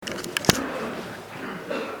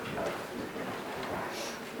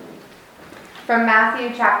From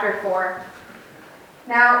Matthew chapter 4.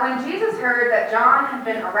 Now, when Jesus heard that John had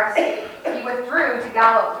been arrested, he withdrew to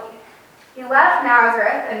Galilee. He left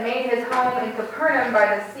Nazareth and made his home in Capernaum by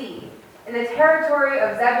the sea, in the territory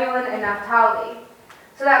of Zebulun and Naphtali,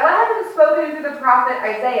 so that what had been spoken through the prophet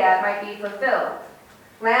Isaiah might be fulfilled.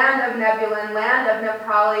 Land of Nebulun, land of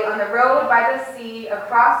Naphtali, on the road by the sea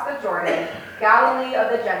across the Jordan, Galilee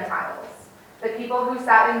of the Gentiles. The people who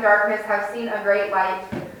sat in darkness have seen a great light,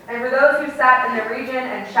 and for those who sat in the region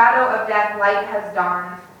and shadow of death, light has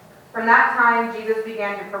dawned. From that time, Jesus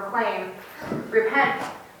began to proclaim, "Repent,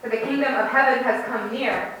 for the kingdom of heaven has come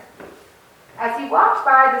near." As he walked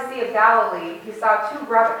by the Sea of Galilee, he saw two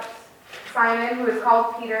brothers, Simon, who is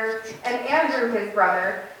called Peter, and Andrew, his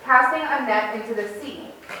brother, casting a net into the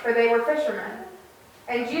sea, for they were fishermen.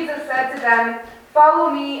 And Jesus said to them, "Follow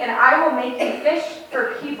me, and I will make you fish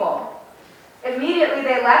for people." Immediately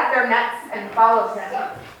they left their nets and followed him.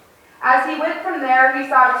 As he went from there, he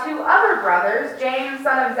saw two other brothers, James,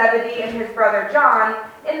 son of Zebedee, and his brother John,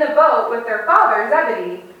 in the boat with their father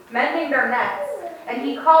Zebedee, mending their nets, and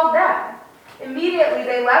he called them. Immediately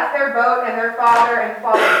they left their boat and their father and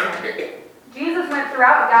followed him. Jesus went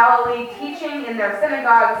throughout Galilee, teaching in their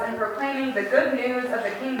synagogues and proclaiming the good news of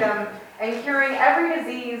the kingdom and curing every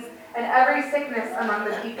disease and every sickness among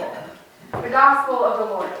the people. The gospel of the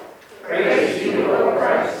Lord. Praise to you, O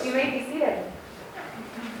Christ. You may be seated.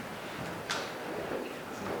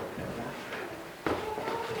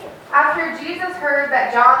 After Jesus heard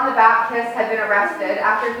that John the Baptist had been arrested,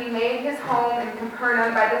 after he made his home in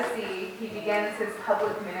Capernaum by the sea, he begins his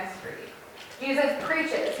public ministry. Jesus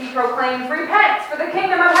preaches, he proclaims, "Repent, for the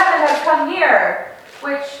kingdom of heaven has come near,"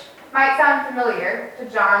 which might sound familiar to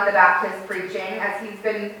John the Baptist preaching, as he's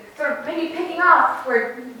been sort of maybe picking up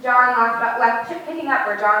where John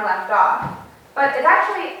left off. But it's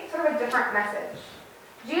actually sort of a different message.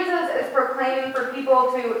 Jesus is proclaiming for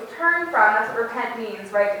people to turn from, that's what repent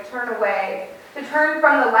means, right? To turn away, to turn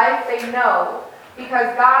from the life they know,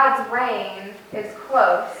 because God's reign is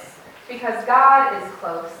close, because God is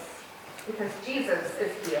close, because Jesus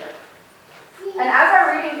is here. And as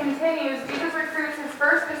our reading continues, Jesus recruits his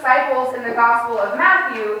first disciples in the Gospel of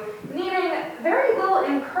Matthew, needing very little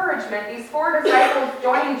encouragement. These four disciples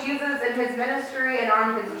joining Jesus in his ministry and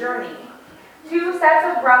on his journey. Two sets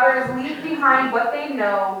of brothers leave behind what they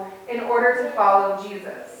know in order to follow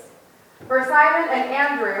Jesus. For Simon and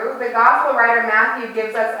Andrew, the Gospel writer Matthew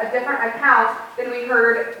gives us a different account than we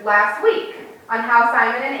heard last week on how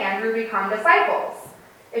Simon and Andrew become disciples.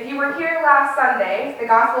 If you were here last Sunday, the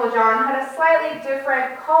Gospel of John had a slightly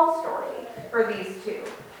different call story for these two.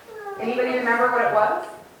 Anybody remember what it was?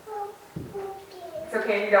 It's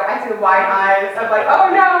okay if you don't. I see the wide eyes of like, oh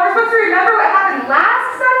no, we're supposed to remember what happened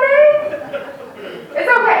last Sunday? It's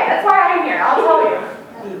okay, that's why I'm here, I'll tell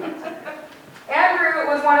you. Andrew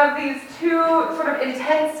was one of these two sort of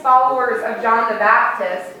intense followers of John the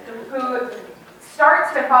Baptist who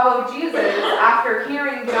starts to follow Jesus after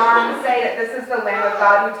hearing John say that this is the Lamb of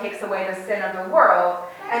God who takes away the sin of the world.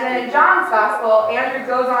 And then in John's Gospel, Andrew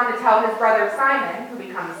goes on to tell his brother Simon, who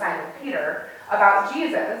becomes Simon Peter, about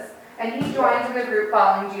Jesus, and he joins in the group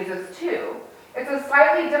following Jesus too. It's a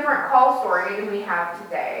slightly different call story than we have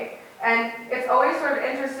today. And it's always sort of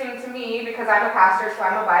interesting to me, because I'm a pastor, so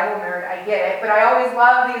I'm a Bible nerd, I get it, but I always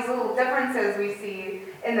love these little differences we see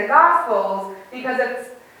in the Gospels, because it's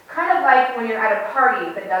kind of like when you're at a party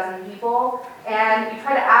with a dozen people, and you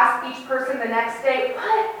try to ask each person the next day,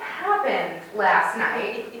 what happened last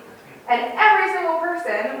night? And every single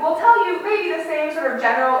person will tell you maybe the same sort of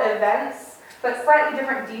general events, but slightly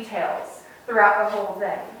different details throughout the whole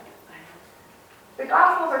thing. The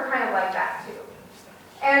Gospels are kind of like that too.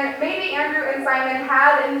 And maybe Andrew and Simon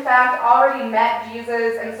had in fact already met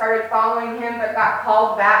Jesus and started following him, but got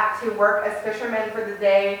called back to work as fishermen for the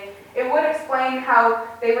day. It would explain how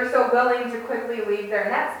they were so willing to quickly leave their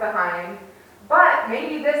nets behind. But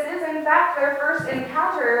maybe this is in fact their first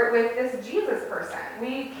encounter with this Jesus person.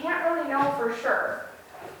 We can't really know for sure.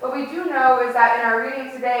 What we do know is that in our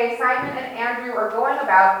reading today, Simon and Andrew are going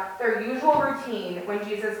about their usual routine when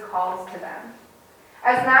Jesus calls to them.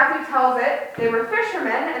 As Matthew tells it, they were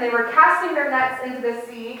fishermen and they were casting their nets into the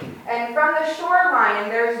sea, and from the shoreline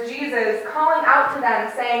there's Jesus calling out to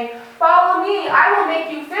them saying, "Follow me, I will make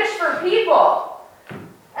you fish for people."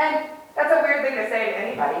 And that's a weird thing to say to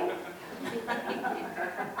anybody.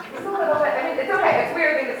 It's a little bit, it's okay, it's a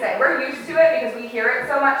weird thing to say. We're used to it because we hear it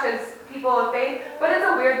so much as people of faith, but it's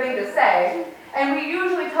a weird thing to say. And we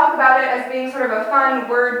usually talk about it as being sort of a fun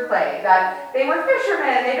word play, that they were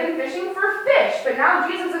fishermen, they've been fishing for fish, but now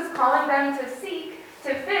Jesus is calling them to seek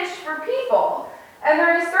to fish for people. And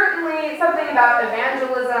there is certainly something about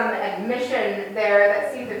evangelism and mission there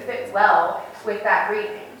that seemed to fit well with that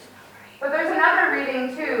reading. But there's another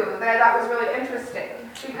reading too that I thought was really interesting,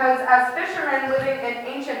 because as fishermen living in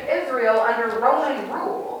ancient Israel under Roman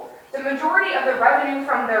rule, the majority of the revenue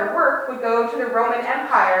from their work would go to the Roman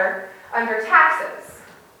Empire under taxes.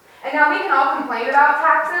 And now we can all complain about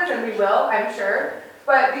taxes, and we will, I'm sure,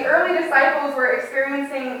 but the early disciples were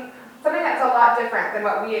experiencing something that's a lot different than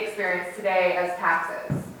what we experience today as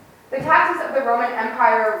taxes. The taxes of the Roman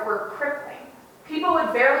Empire were crippling. People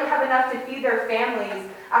would barely have enough to feed their families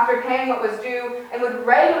after paying what was due, and would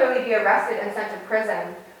regularly be arrested and sent to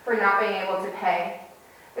prison for not being able to pay.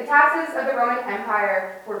 The taxes of the Roman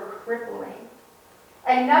Empire were crippling.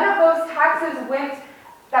 And none of those taxes that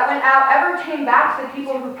went out ever came back to the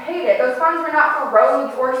people who paid it. Those funds were not for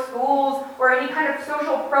roads or schools or any kind of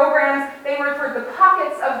social programs. They were for the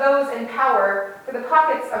pockets of those in power, for the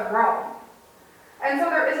pockets of Rome. And so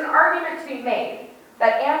there is an argument to be made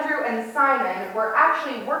that Andrew and Simon were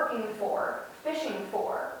actually fishing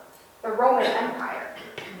for the Roman Empire.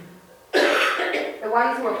 The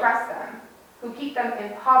ones who oppress them, who keep them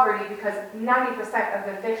in poverty because 90% of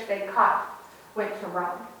the fish they caught went to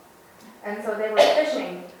Rome. And so they were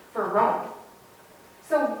fishing for Rome.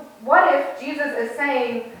 So what if Jesus is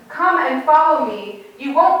saying, come and follow me,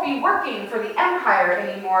 you won't be working for the empire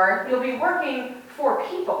anymore, you'll be working for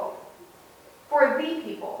people, for the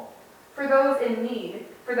people, for those in need,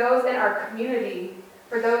 for those in our community,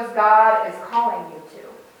 for those God is calling you to.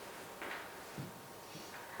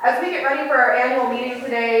 As we get ready for our annual meeting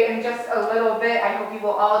today in just a little bit, I hope you will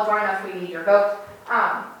all join us, we need your vote.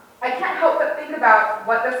 I can't help but think about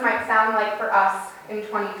what this might sound like for us in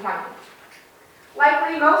 2020.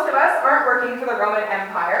 Likely most of us aren't working for the Roman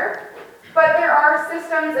Empire, but there are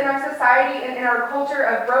systems in our society and in our culture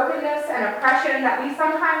of brokenness and oppression that we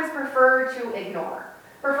sometimes prefer to ignore,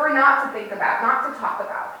 prefer not to think about, not to talk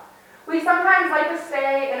about. We sometimes like to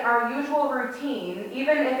stay in our usual routine,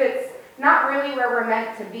 even if it's not really where we're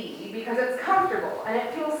meant to be, because it's comfortable and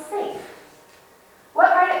it feels safe.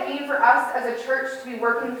 What might it mean for us as a church to be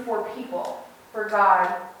working for people, for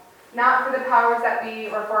God, not for the powers that be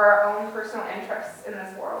or for our own personal interests in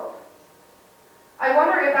this world? I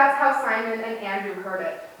wonder if that's how Simon and Andrew heard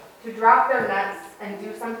it, to drop their nets and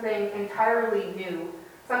do something entirely new,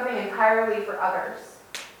 something entirely for others.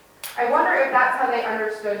 I wonder if that's how they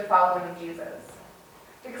understood following Jesus.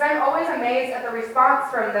 Because I'm always amazed at the response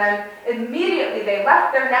from them. Immediately they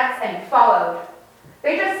left their nets and followed.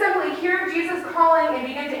 They just simply hear Jesus calling and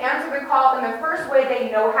begin to answer the call in the first way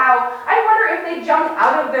they know how. I wonder if they jumped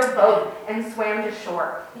out of their boat and swam to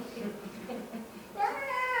shore.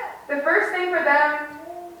 The first thing for them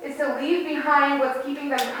is to leave behind what's keeping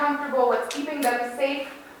them comfortable, what's keeping them safe,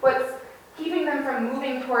 what's keeping them from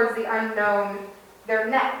moving towards the unknown, their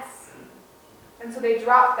nets. And so they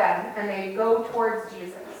drop them and they go towards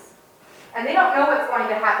Jesus. And they don't know what's going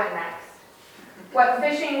to happen next. What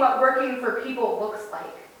fishing, what working for people looks like.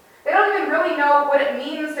 They don't even really know what it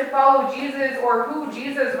means to follow Jesus or who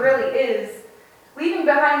Jesus really is. Leaving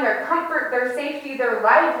behind their comfort, their safety, their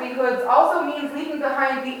livelihoods also means leaving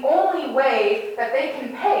behind the only way that they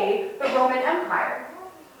can pay the Roman Empire.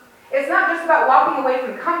 It's not just about walking away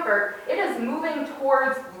from comfort, it is moving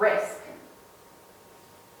towards risk.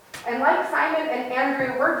 And like Simon and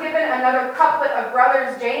Andrew, we're given another couplet of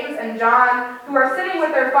brothers James and John who are sitting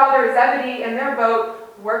with their father Zebedee in their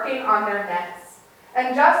boat working on their nets.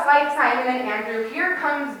 And just like Simon and Andrew, here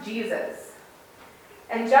comes Jesus.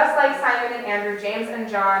 And just like Simon and Andrew, James and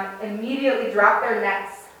John immediately drop their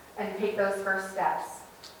nets and take those first steps.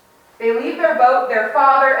 They leave their boat, their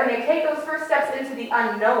father, and they take those first steps into the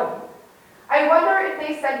unknown. I wonder if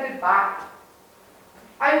they said goodbye.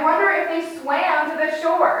 I wonder if they swam to the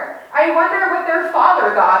shore. I wonder what their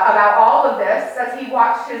father thought about all of this as he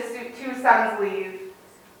watched his two sons leave.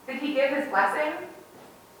 Did he give his blessing?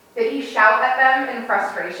 Did he shout at them in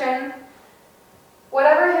frustration?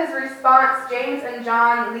 Whatever his response, James and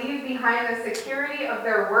John leave behind the security of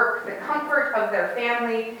their work, the comfort of their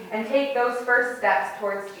family, and take those first steps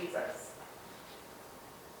towards Jesus.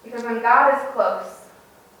 Because when God is close,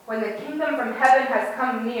 when the kingdom from heaven has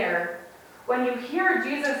come near, when you hear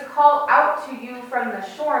Jesus call out to you from the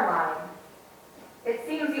shoreline, it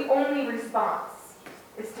seems the only response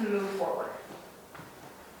is to move forward.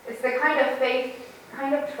 It's the kind of faith,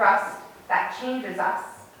 kind of trust that changes us,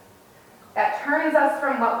 that turns us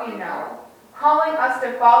from what we know, calling us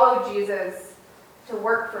to follow Jesus, to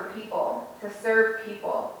work for people, to serve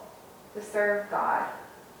God.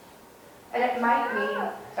 And it might mean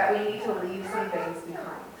that we need to leave some things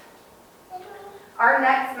behind. Our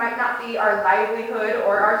nets might not be our livelihood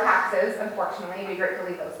or our taxes, unfortunately, we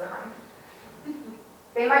gratefully leave those behind.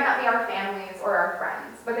 They might not be our families or our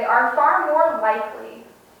friends, but they are far more likely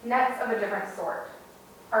nets of a different sort.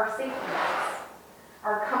 Our safety nets,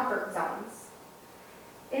 our comfort zones.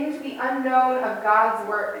 Into the unknown of God's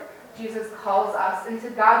work, Jesus calls us, into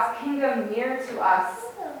God's kingdom near to us,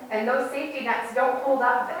 and those safety nets don't hold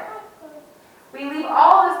up there. We leave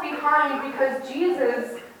all this behind because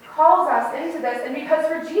Jesus calls us into this, and because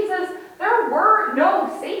for Jesus, there were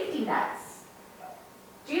no safety nets.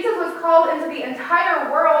 Jesus was called into the entire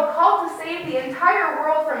world, called to save the entire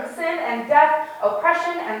world from sin and death,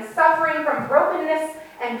 oppression and suffering, from brokenness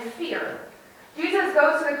and fear. Jesus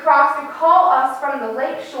goes to the cross to call us from the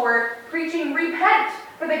lakeshore, preaching, "Repent,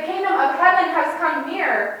 for the kingdom of heaven has come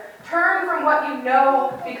near. Turn from what you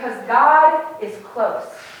know, because God is close."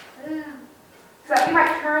 So that we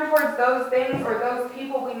might turn towards those things or those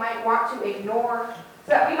people we might want to ignore,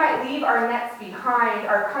 so that we might leave our nets behind,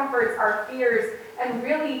 our comforts, our fears, and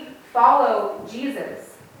really follow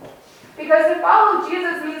Jesus. Because to follow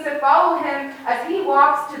Jesus means to follow him as he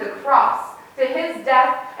walks to the cross, to his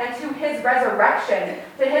death and to his resurrection,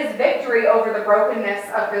 to his victory over the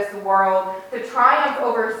brokenness of this world, to triumph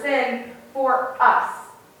over sin for us,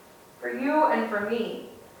 for you and for me,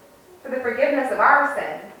 for the forgiveness of our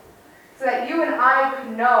sin, so that you and I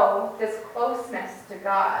could know this closeness to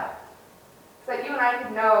God, so that you and I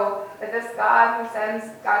could know that this God who sends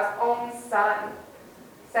God's own Son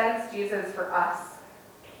sends Jesus for us,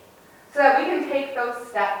 so that we can take those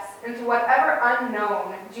steps into whatever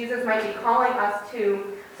unknown Jesus might be calling us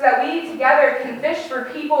to, so that we together can fish for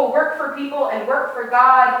people, and work for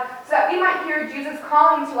God, so that we might hear Jesus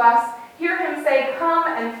calling to us, hear him say, "Come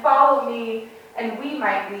and follow me," and we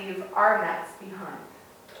might leave our nets behind.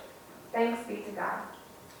 Thanks be to God.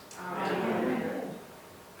 Amen.